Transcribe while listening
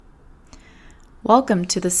Welcome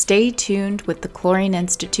to the Stay Tuned with the Chlorine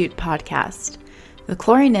Institute podcast. The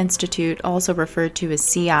Chlorine Institute, also referred to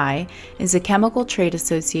as CI, is a chemical trade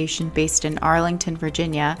association based in Arlington,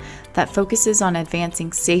 Virginia, that focuses on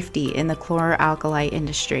advancing safety in the chloralkali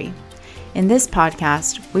industry. In this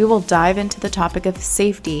podcast, we will dive into the topic of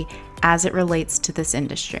safety as it relates to this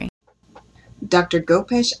industry. Dr.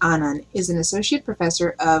 Gopesh Anand is an Associate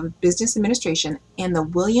Professor of Business Administration and the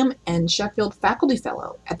William N. Sheffield Faculty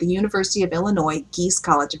Fellow at the University of Illinois Gies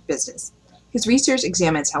College of Business. His research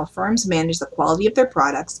examines how firms manage the quality of their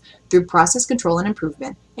products through process control and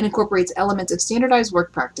improvement, and incorporates elements of standardized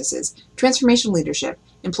work practices, transformation leadership,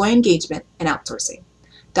 employee engagement, and outsourcing.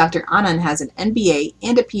 Dr. Anand has an MBA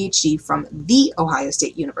and a PhD from The Ohio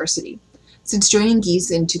State University. Since joining Gies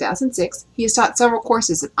in 2006, he has taught several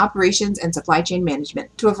courses in operations and supply chain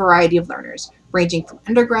management to a variety of learners, ranging from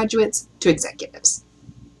undergraduates to executives.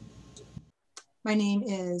 My name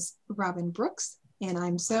is Robin Brooks, and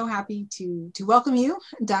I'm so happy to welcome you,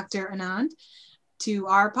 Dr. Anand, to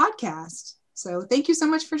our podcast. So thank you so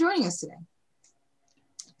much for joining us today.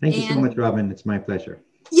 Thank you so much, Robin. It's my pleasure.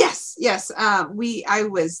 Yes. I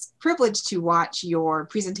was privileged to watch your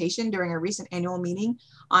presentation during a recent annual meeting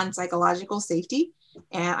on psychological safety,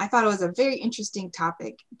 and I thought it was a very interesting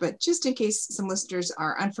topic. But just in case some listeners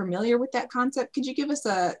are unfamiliar with that concept, could you give us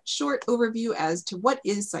a short overview as to what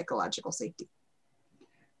is psychological safety?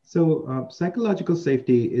 So psychological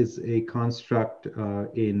safety is a construct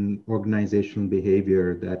in organizational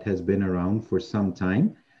behavior that has been around for some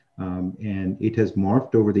time, and it has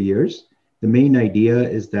morphed over the years. The main idea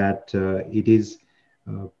is that it is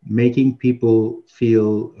making people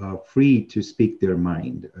feel free to speak their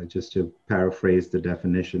mind. Just to paraphrase the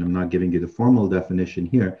definition, I'm not giving you the formal definition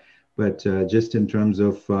here, but just in terms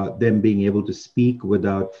of them being able to speak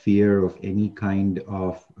without fear of any kind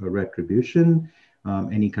of retribution,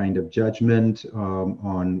 any kind of judgment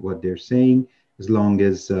on what they're saying, as long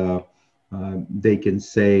as they can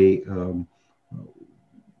say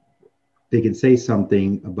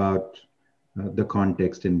something about the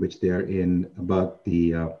context in which they are in, about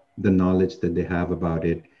the knowledge that they have about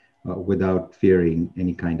it, without fearing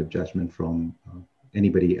any kind of judgment from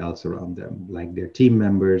anybody else around them, like their team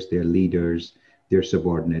members, their leaders, their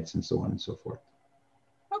subordinates, and so on and so forth.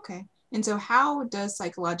 Okay. And so how does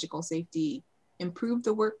psychological safety improve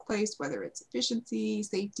the workplace, whether it's efficiency,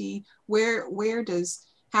 safety? Where does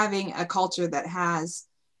having a culture that has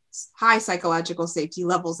high psychological safety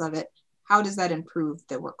levels of it, how does that improve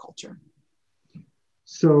the work culture?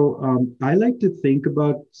 So I like to think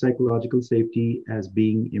about psychological safety as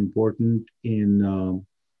being important in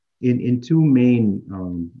two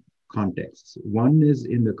main contexts. One is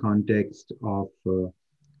in the context of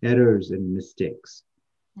errors and mistakes.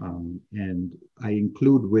 And I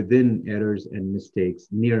include within errors and mistakes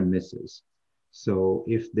near misses. So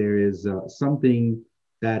if there is something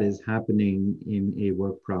that is happening in a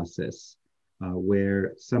work process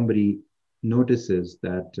where somebody notices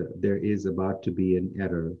that there is about to be an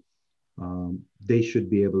error, they should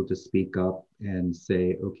be able to speak up and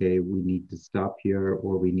say, okay, we need to stop here,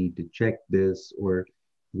 or we need to check this, or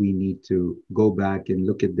we need to go back and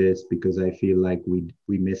look at this because I feel like we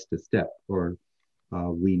missed a step, or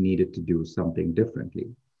we needed to do something differently.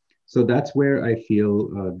 So that's where I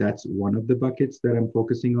feel that's one of the buckets that I'm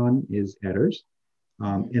focusing on is errors.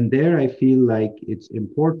 And there I feel like it's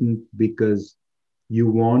important because you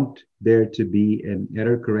want there to be an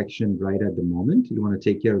error correction right at the moment. You want to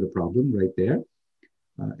take care of the problem right there.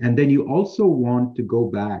 And then you also want to go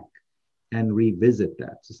back and revisit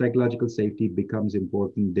that. So psychological safety becomes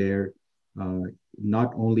important there,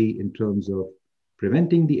 not only in terms of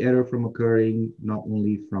preventing the error from occurring, not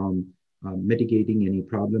only from mitigating any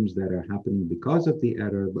problems that are happening because of the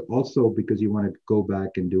error, but also because you want to go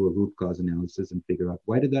back and do a root cause analysis and figure out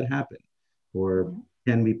why did that happen? Or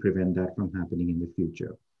can we prevent that from happening in the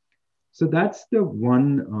future? So that's the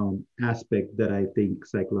one aspect that I think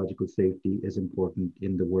psychological safety is important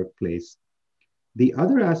in the workplace. The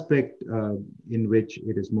other aspect in which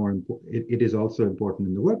it is more important, it is also important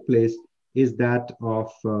in the workplace, is that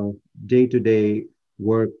of day-to-day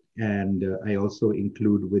work, and I also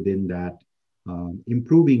include within that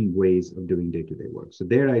improving ways of doing day-to-day work. So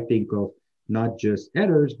there I think of not just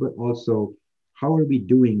errors, but also how are we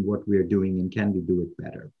doing what we're doing, and can we do it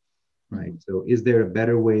better, right? So is there a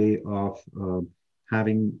better way of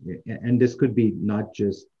having, and this could be not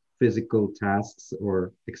just physical tasks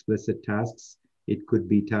or explicit tasks, it could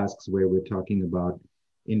be tasks where we're talking about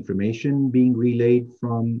information being relayed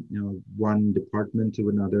from one department to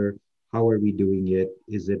another. How are we doing it?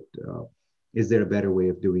 Is there a better way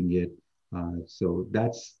of doing it? So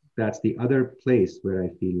that's that's the other place where I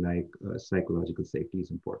feel like psychological safety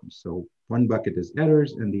is important. So one bucket is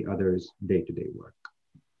errors and the other is day-to-day work.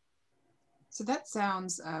 So that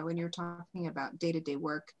sounds, when you're talking about day-to-day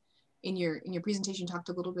work, in your presentation, you talked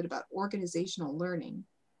a little bit about organizational learning.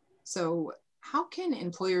 So how can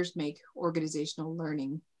employers make organizational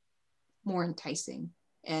learning more enticing?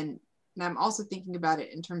 And I'm also thinking about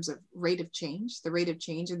it in terms of rate of change. The rate of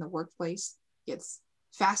change in the workplace gets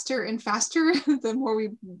faster and faster the more we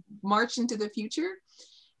march into the future.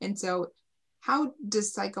 And so how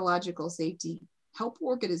does psychological safety help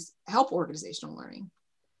organizational learning?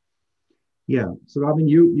 Yeah. So Robin,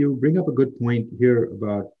 you bring up a good point here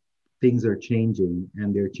about things are changing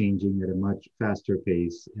and they're changing at a much faster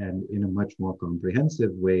pace and in a much more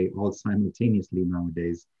comprehensive way, all simultaneously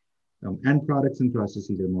nowadays. And products and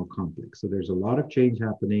processes are more complex. So there's a lot of change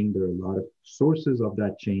happening. There are a lot of sources of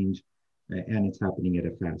that change, and it's happening at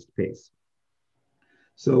a fast pace.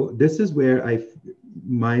 So this is where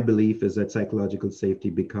my belief is that psychological safety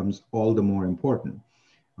becomes all the more important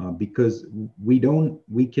because we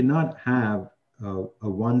cannot have a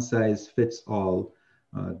one size fits all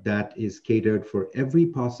that is catered for every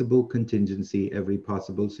possible contingency, every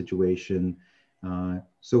possible situation.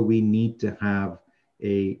 So we need to have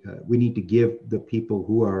we need to give the people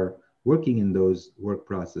who are working in those work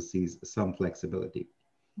processes some flexibility.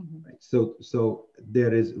 Mm-hmm. Right? So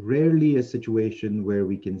there is rarely a situation where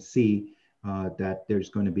we can see that there's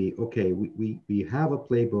going to be, okay, we have a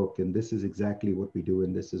playbook and this is exactly what we do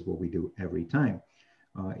and this is what we do every time.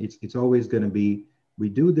 It's always going to be, we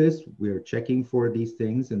do this, we're checking for these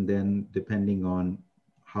things, and then depending on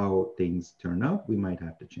how things turn out, we might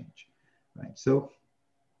have to change, right? So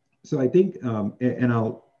I think, and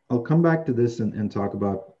I'll come back to this and talk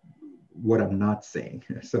about what I'm not saying.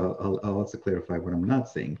 So I'll also clarify what I'm not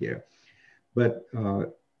saying here. But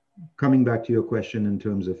coming back to your question in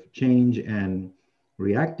terms of change and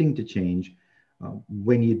reacting to change,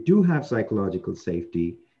 when you do have psychological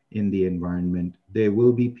safety in the environment, there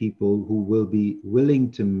will be people who will be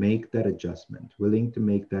willing to make that adjustment, willing to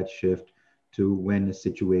make that shift to when a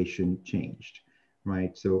situation changed,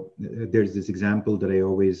 right? So there's this example that I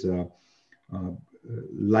always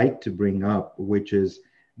like to bring up, which is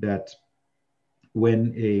that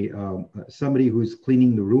when somebody who's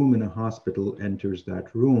cleaning the room in a hospital enters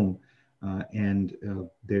that room and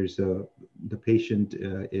the patient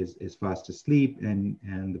is fast asleep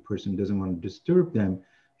and the person doesn't want to disturb them,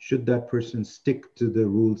 should that person stick to the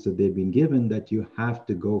rules that they've been given that you have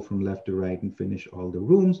to go from left to right and finish all the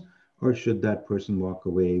rooms, or should that person walk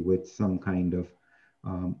away with some kind of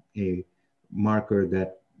a marker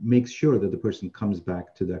that makes sure that the person comes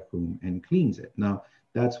back to that room and cleans it? Now,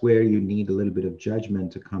 that's where you need a little bit of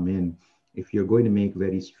judgment to come in. If you're going to make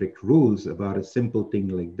very strict rules about a simple thing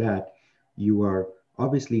like that, you are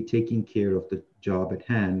obviously taking care of the job at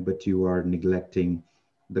hand, but you are neglecting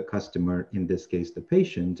the customer, in this case, the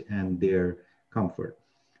patient, and their comfort.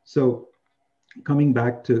 So coming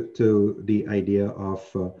back to the idea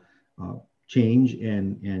of change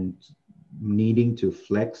and needing to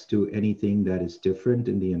flex to anything that is different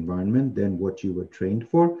in the environment than what you were trained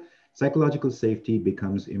for, psychological safety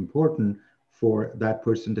becomes important for that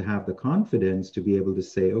person to have the confidence to be able to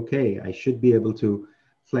say, okay, I should be able to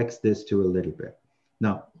flex this to a little bit.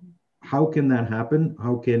 Now, how can that happen?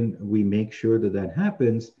 How can we make sure that that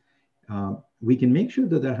happens? We can make sure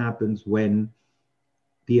that that happens when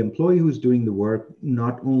the employee who's doing the work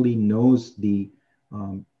not only knows the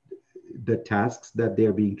tasks that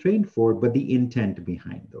they're being trained for, but the intent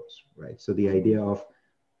behind those, right? So the idea of,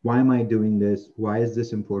 why am I doing this? Why is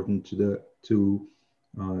this important to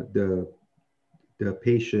the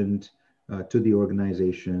patient, to the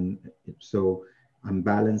organization? So I'm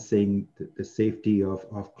balancing the safety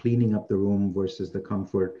of cleaning up the room versus the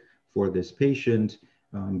comfort for this patient,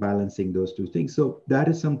 balancing those two things. So that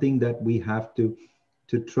is something that we have to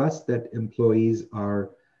trust that employees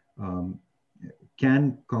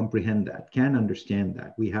can comprehend that, can understand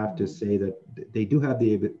that. We have to say that they do have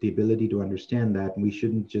the ability to understand that. And we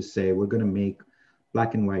shouldn't just say, we're going to make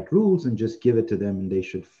black and white rules and just give it to them and they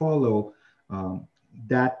should follow.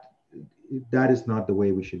 That is not the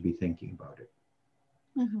way we should be thinking about it.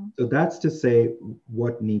 Mm-hmm. So that's to say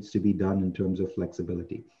what needs to be done in terms of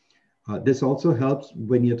flexibility. This also helps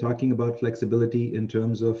when you're talking about flexibility in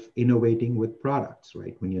terms of innovating with products,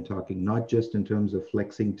 right? When you're talking not just in terms of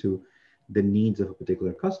flexing to the needs of a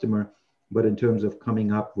particular customer, but in terms of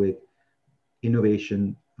coming up with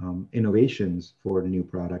innovations for new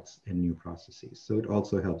products and new processes. So it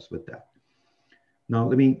also helps with that. Now,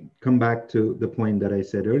 let me come back to the point that I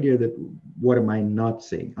said earlier, that what am I not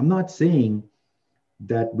saying? I'm not saying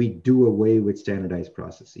that we do away with standardized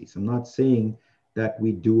processes. I'm not saying that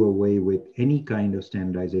we do away with any kind of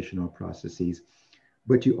standardization or processes,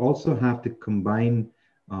 but you also have to combine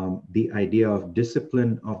the idea of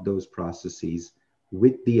discipline of those processes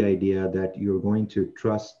with the idea that you're going to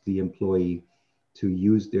trust the employee to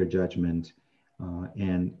use their judgment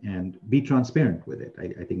and be transparent with it.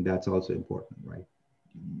 I think that's also important, right?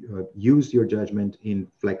 Use your judgment in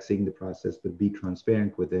flexing the process, but be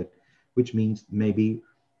transparent with it, which means maybe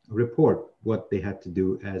report what they had to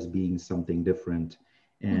do as being something different.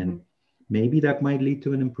 And maybe that might lead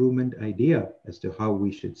to an improvement idea as to how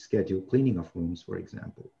we should schedule cleaning of rooms, for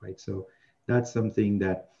example, right? So that's something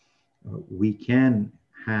that we can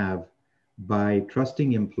have by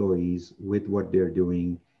trusting employees with what they're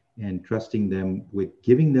doing and trusting them with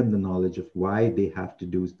giving them the knowledge of why they have to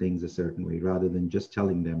do things a certain way rather than just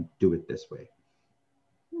telling them, do it this way.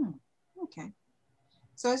 Okay.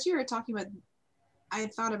 So as you were talking about, I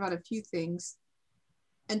had thought about a few things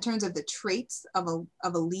in terms of the traits of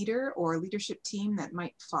a leader or a leadership team that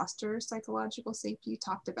might foster psychological safety. You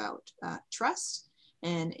talked about trust.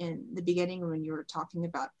 And in the beginning, when you were talking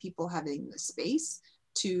about people having the space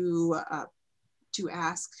to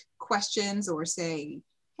ask questions or say,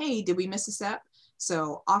 hey, did we miss a step?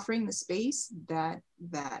 So offering the space that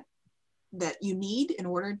you need in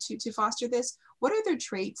order to foster this. What other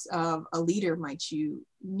traits of a leader might you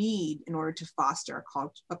need in order to foster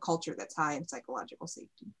a culture that's high in psychological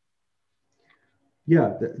safety?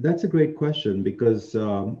 Yeah, that's a great question because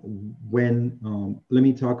let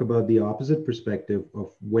me talk about the opposite perspective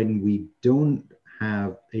of when we don't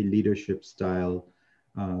have a leadership style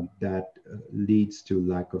that leads to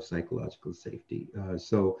lack of psychological safety.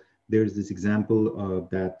 So there's this example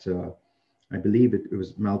that I believe it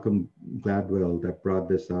was Malcolm Gladwell that brought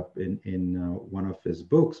this up in one of his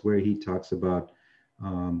books, where he talks about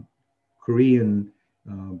Korean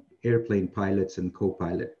airplane pilots and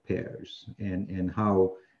co-pilot pairs, and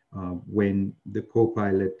how when the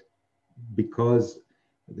co-pilot, because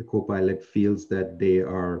the co-pilot feels that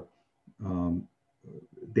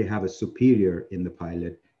they have a superior in the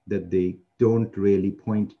pilot, that they don't really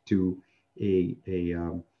point to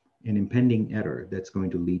an impending error that's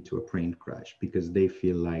going to lead to a plane crash because they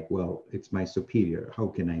feel like, well, it's my superior. How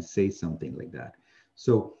can I say something like that?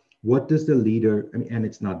 So what does the leader, I mean, and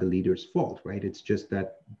it's not the leader's fault, right? It's just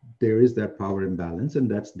that there is that power imbalance, and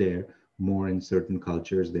that's there more in certain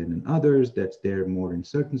cultures than in others. That's there more in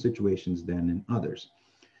certain situations than in others.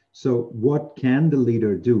 So what can the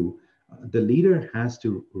leader do? The leader has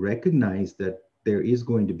to recognize that there is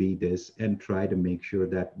going to be this and try to make sure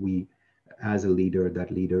that as a leader,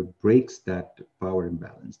 that leader breaks that power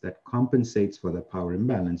imbalance, that compensates for the power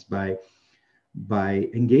imbalance by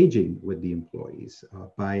engaging with the employees,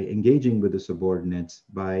 by engaging with the subordinates,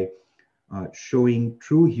 by showing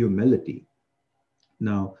true humility.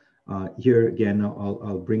 Now, here again,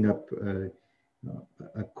 I'll bring up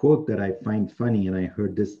a quote that I find funny, and I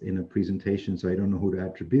heard this in a presentation, so I don't know who to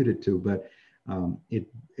attribute it to, but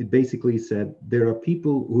it basically said, there are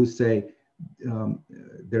people who say,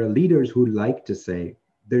 there are leaders who like to say,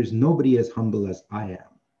 there's nobody as humble as I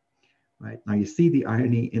am, right? Now you see the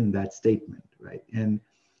irony in that statement, right? And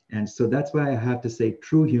so that's why I have to say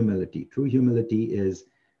true humility. True humility is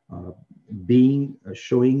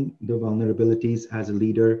showing the vulnerabilities as a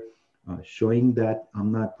leader, showing that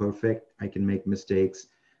I'm not perfect, I can make mistakes.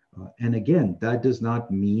 And again, that does not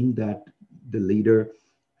mean that the leader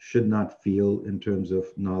should not feel in terms of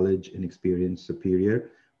knowledge and experience superior,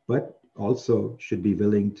 but also should be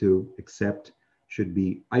willing to accept,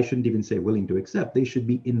 I shouldn't even say willing to accept, they should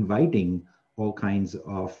be inviting all kinds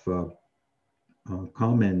of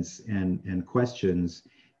comments and questions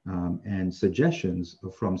and suggestions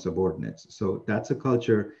from subordinates. So that's a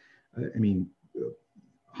culture.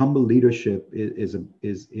 Humble leadership is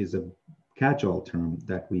a catch-all term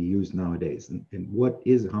that we use nowadays. And what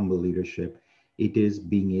is humble leadership? It is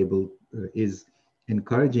being able, is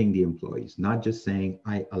encouraging the employees, not just saying,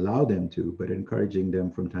 I allow them to, but encouraging them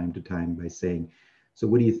from time to time by saying, so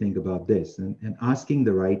what do you think about this? And asking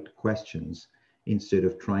the right questions instead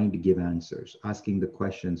of trying to give answers, asking the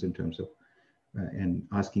questions in terms of, and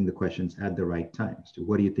asking the questions at the right times. So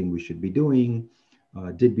what do you think we should be doing?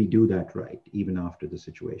 Did we do that right, even after the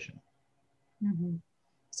situation? Mm-hmm.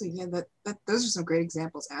 So yeah, those are some great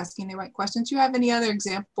examples, asking the right questions. Do you have any other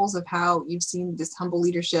examples of how you've seen this humble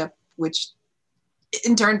leadership, which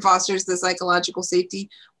in turn fosters the psychological safety,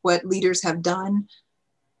 what leaders have done?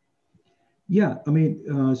 Yeah,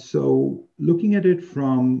 so looking at it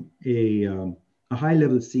from a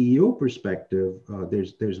high-level CEO perspective,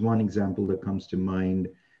 there's one example that comes to mind,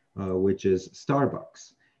 which is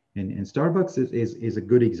Starbucks. And Starbucks is a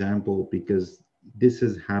good example because this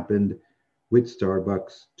has happened with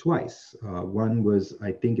Starbucks twice. One was,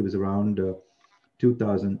 I think it was around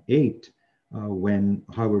 2008 when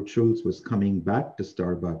Howard Schultz was coming back to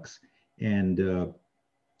Starbucks, and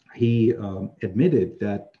he admitted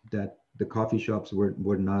that the coffee shops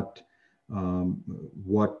were not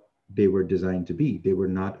what they were designed to be. They were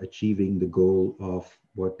not achieving the goal of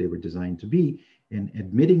what they were designed to be. And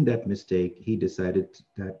admitting that mistake, he decided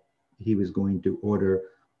that he was going to order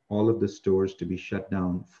all of the stores to be shut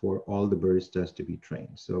down for all the baristas to be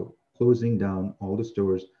trained. So closing down all the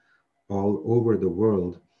stores all over the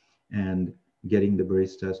world and getting the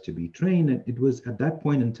baristas to be trained. And it was at that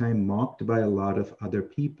point in time mocked by a lot of other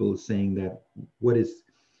people saying that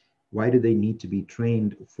why do they need to be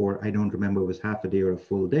trained for, I don't remember, it was half a day or a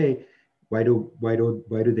full day. Why do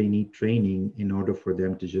they need training in order for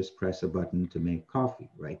them to just press a button to make coffee,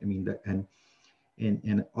 right? I mean,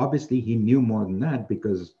 and obviously he knew more than that,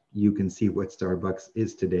 because you can see what Starbucks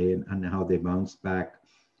is today, and how they bounced back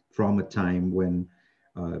from a time when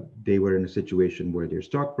they were in a situation where their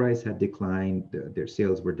stock price had declined, their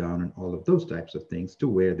sales were down, and all of those types of things, to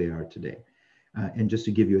where they are today. And just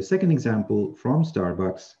to give you a second example from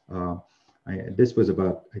Starbucks, this was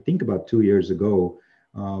I think about 2 years ago,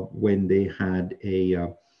 when they had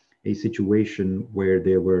a situation where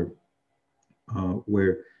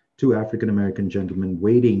where two African American gentlemen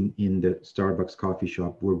waiting in the Starbucks coffee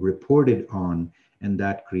shop were reported on, and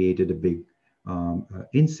that created a big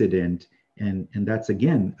incident. And that's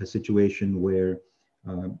again a situation where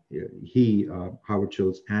Howard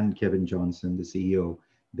Schultz and Kevin Johnson, the CEO,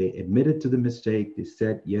 they admitted to the mistake. They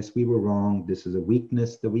said, yes, we were wrong. This is a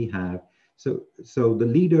weakness that we have. So the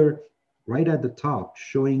leader right at the top,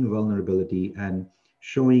 showing vulnerability and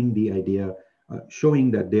showing the idea,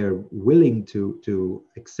 showing that they're willing to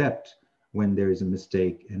accept when there is a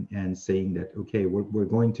mistake, and saying that, okay, we're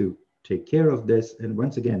going to take care of this. And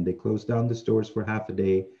once again, they closed down the stores for half a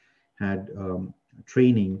day, had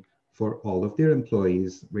training for all of their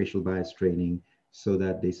employees, racial bias training, so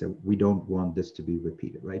that they said, we don't want this to be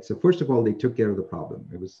repeated, right? So first of all, they took care of the problem.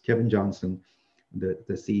 It was Kevin Johnson, the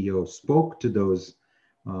CEO, spoke to those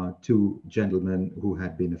two gentlemen who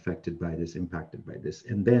had been affected by this, impacted by this.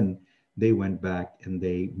 And then they went back and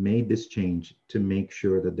they made this change to make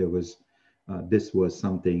sure that this was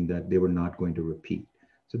something that they were not going to repeat.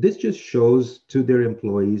 So this just shows to their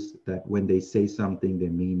employees that when they say something, they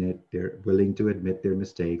mean it. They're willing to admit their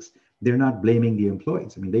mistakes. They're not blaming the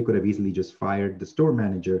employees. I mean, they could have easily just fired the store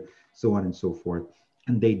manager, so on and so forth.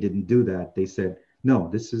 And they didn't do that. They said, no,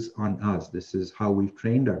 this is on us. This is how we've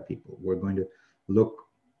trained our people. We're going to look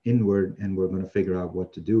inward, and we're going to figure out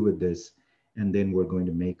what to do with this. And then we're going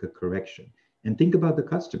to make a correction. And think about the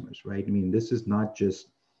customers, right? I mean, this is not just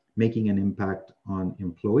making an impact on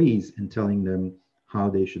employees and telling them how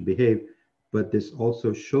they should behave, but this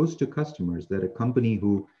also shows to customers that a company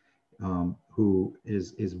who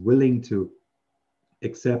is willing to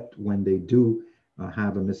accept when they do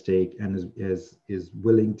have a mistake, and is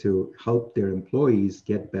willing to help their employees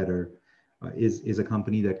get better, is a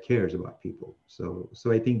company that cares about people. So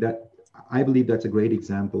I believe that's a great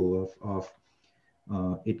example of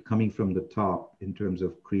it coming from the top in terms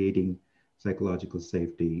of creating psychological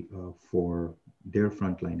safety for their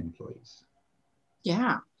frontline employees.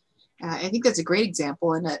 Yeah, I think that's a great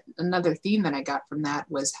example. And another theme that I got from that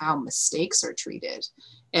was how mistakes are treated,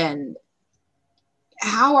 and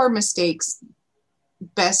how are mistakes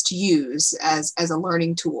best used as a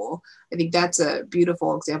learning tool. I think that's a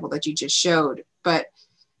beautiful example that you just showed. But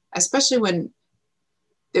especially when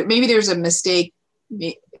maybe there's a mistake,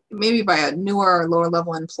 maybe by a newer or lower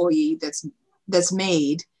level employee that's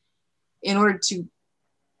made, in order to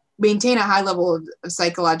maintain a high level of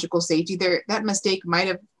psychological safety, that mistake might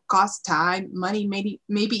have cost time, money, maybe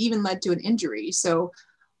even led to an injury. So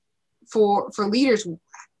for leaders,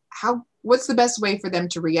 what's the best way for them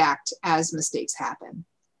to react as mistakes happen?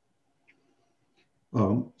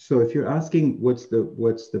 So if you're asking what's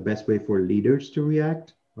the best way for leaders to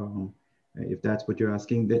react, if that's what you're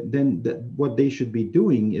asking, then what they should be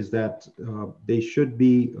doing is that they should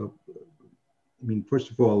be,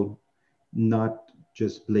 first of all, not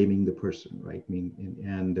just blaming the person, right?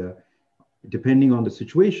 And depending on the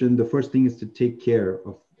situation, the first thing is to take care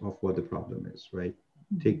of what the problem is, right?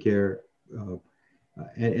 Mm-hmm. Take care,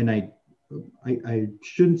 and I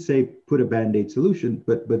shouldn't say put a Band-Aid solution,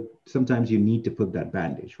 but sometimes you need to put that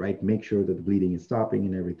bandage, right? Make sure that the bleeding is stopping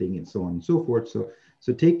and everything, and so on and so forth.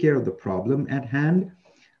 So take care of the problem at hand,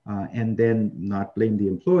 and then not blame the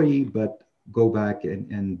employee, but go back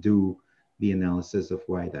and do the analysis of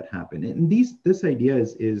why that happened. And this idea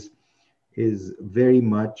is is very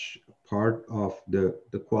much part of the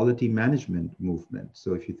quality management movement.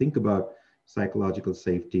 So if you think about psychological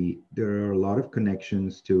safety, there are a lot of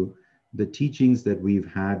connections to the teachings that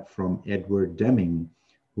we've had from Edward Deming,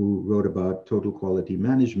 who wrote about total quality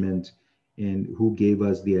management and who gave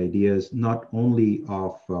us the ideas not only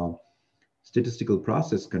of statistical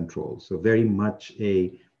process control, so very much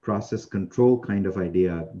a process control kind of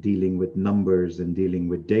idea, dealing with numbers and dealing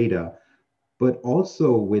with data, but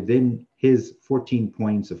also within his 14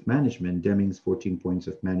 points of management, Deming's 14 points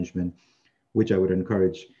of management, which I would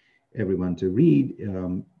encourage everyone to read.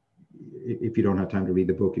 If you don't have time to read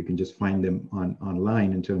the book, you can just find them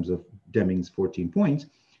online in terms of Deming's 14 points.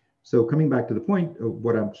 So coming back to the point of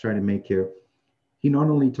what I'm trying to make here, he not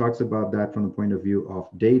only talks about that from the point of view of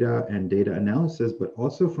data and data analysis, but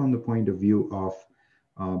also from the point of view of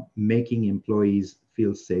making employees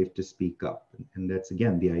feel safe to speak up. And that's,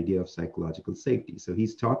 again, the idea of psychological safety. So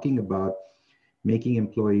he's talking about making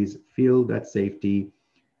employees feel that safety,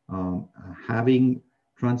 having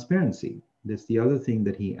transparency. That's the other thing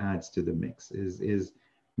that he adds to the mix, is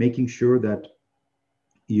making sure that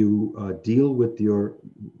you deal with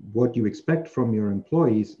what you expect from your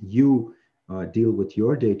employees. You deal with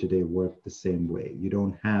your day-to-day work the same way. You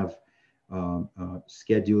don't have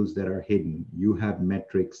schedules that are hidden. You have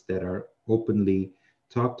metrics that are openly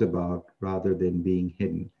talked about rather than being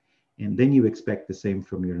hidden. And then you expect the same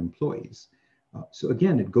from your employees. So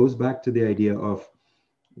again, it goes back to the idea of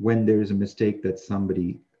when there is a mistake that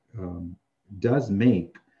somebody does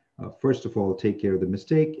make, first of all, take care of the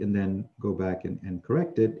mistake and then go back and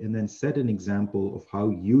correct it, and then set an example of how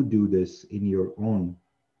you do this in your own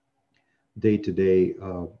day-to-day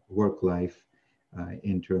work life,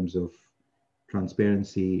 in terms of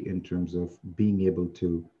transparency, in terms of being able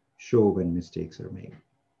to show when mistakes are made.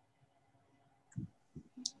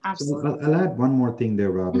 Absolutely. So I'll add one more thing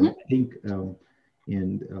there, Robin. I think,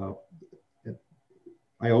 and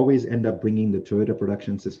I always end up bringing the Toyota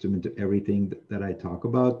production system into everything that I talk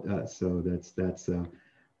about. So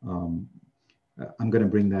I'm going to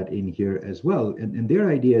bring that in here as well. And their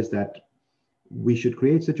idea is that we should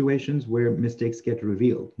create situations where mistakes get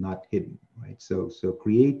revealed, not hidden, right? So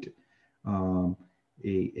create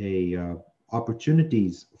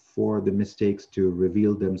opportunities for the mistakes to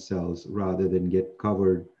reveal themselves rather than get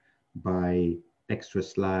covered by extra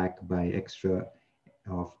slack, by extra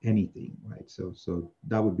of anything, right? So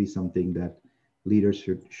that would be something that leaders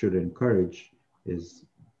should encourage, is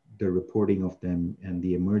the reporting of them and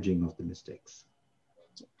the emerging of the mistakes.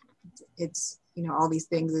 It's, all these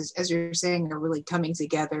things, as you're saying, are really coming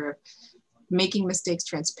together, making mistakes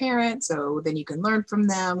transparent, so then you can learn from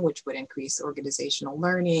them, which would increase organizational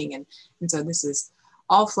learning. And so this is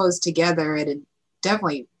all flows together, and it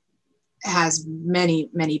definitely has many,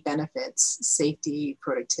 many benefits, safety,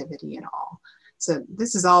 productivity, and all. So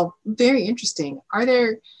this is all very interesting.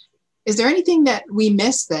 Is there anything that we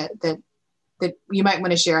missed that you might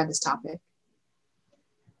want to share on this topic?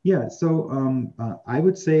 Yeah, so I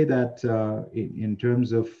would say that in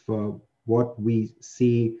terms of what we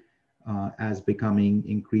see as becoming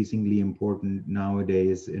increasingly important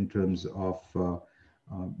nowadays in terms of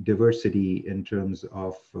diversity, in terms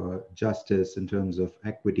of justice, in terms of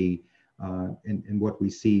equity, and what we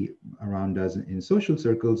see around us in social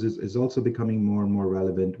circles is also becoming more and more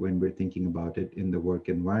relevant when we're thinking about it in the work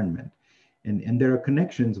environment. And there are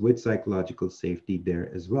connections with psychological safety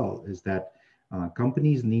there as well, is that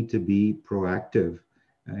companies need to be proactive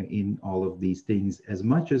in all of these things, as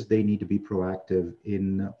much as they need to be proactive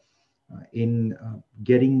in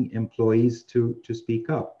getting employees to speak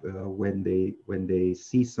up when they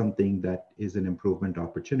see something that is an improvement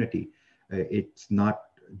opportunity. It's not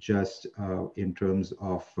just in terms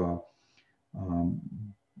of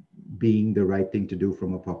being the right thing to do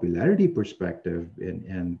from a popularity perspective,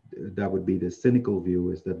 and that would be the cynical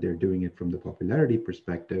view, is that they're doing it from the popularity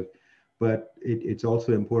perspective, but it's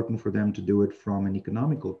also important for them to do it from an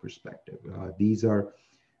economical perspective. These are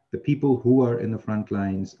the people who are in the front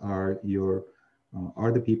lines, are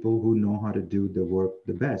the people who know how to do the work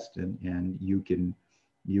the best, and you can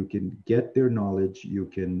get their knowledge, you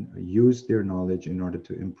can use their knowledge in order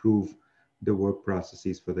to improve the work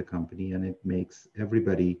processes for the company, and it makes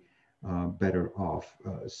everybody better off.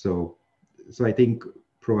 So I think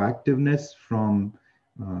proactiveness from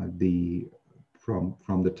the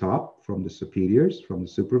top, from the superiors, from the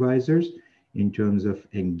supervisors, in terms of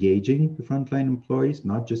engaging the frontline employees,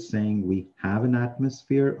 not just saying we have an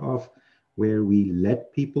atmosphere of where we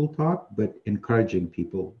let people talk, but encouraging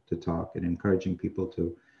people to talk and encouraging people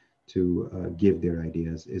to give their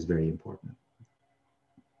ideas is very important.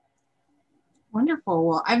 Wonderful.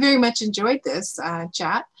 Well, I very much enjoyed this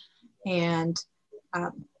chat. And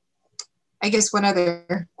I guess one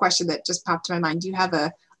other question that just popped to my mind, do you have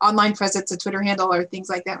a online presence, a Twitter handle or things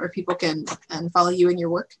like that where people can follow you and your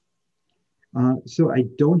work? So I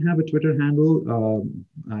don't have a Twitter handle.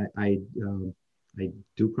 I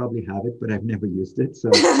do probably have it, but I've never used it. So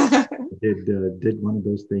I did one of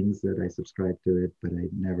those things that I subscribed to it, but I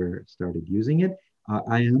never started using it.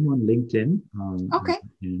 I am on LinkedIn, Okay.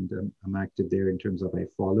 and I'm active there in terms of I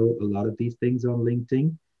follow a lot of these things on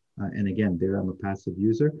LinkedIn. And again, there I'm a passive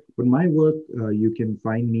user. But my work, you can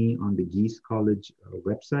find me on the Geese College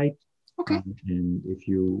website. Okay. And if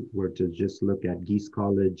you were to just look at Geese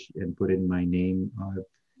College and put in my name,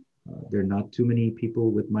 there are not too many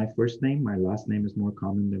people with my first name. My last name is more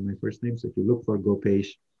common than my first name. So if you look for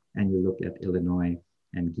Gopesh and you look at Illinois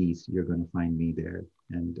and Geese, you're going to find me there.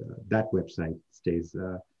 And that website stays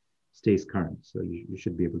current. So you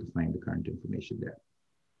should be able to find the current information there.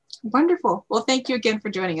 Wonderful. Well, thank you again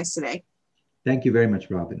for joining us today. Thank you very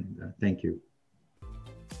much, Robin. Thank you.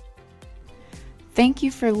 Thank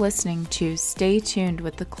you for listening to Stay Tuned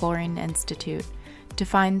with the Chlorine Institute. To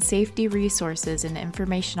find safety resources and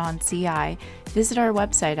information on CI, visit our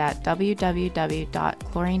website at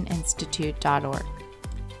www.chlorineinstitute.org.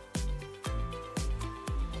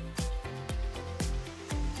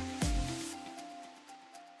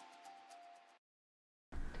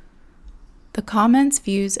 The comments,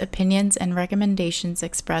 views, opinions, and recommendations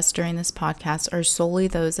expressed during this podcast are solely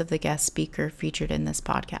those of the guest speaker featured in this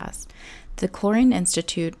podcast. The Chlorine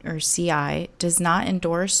Institute, or CI, does not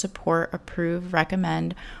endorse, support, approve,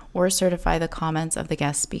 recommend, or certify the comments of the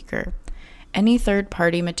guest speaker. Any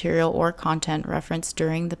third-party material or content referenced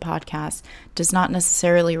during the podcast does not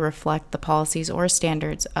necessarily reflect the policies or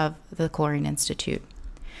standards of the Chlorine Institute.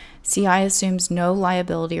 CI assumes no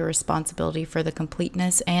liability or responsibility for the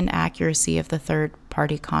completeness and accuracy of the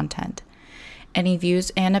third-party content. Any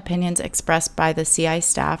views and opinions expressed by the CI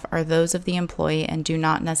staff are those of the employee and do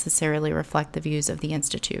not necessarily reflect the views of the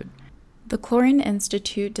Institute. The Chlorine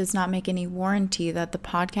Institute does not make any warranty that the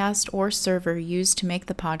podcast or server used to make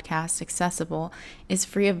the podcast accessible is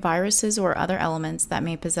free of viruses or other elements that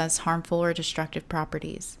may possess harmful or destructive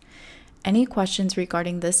properties. Any questions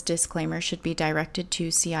regarding this disclaimer should be directed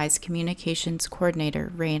to CI's Communications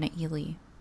Coordinator, Raina Ely.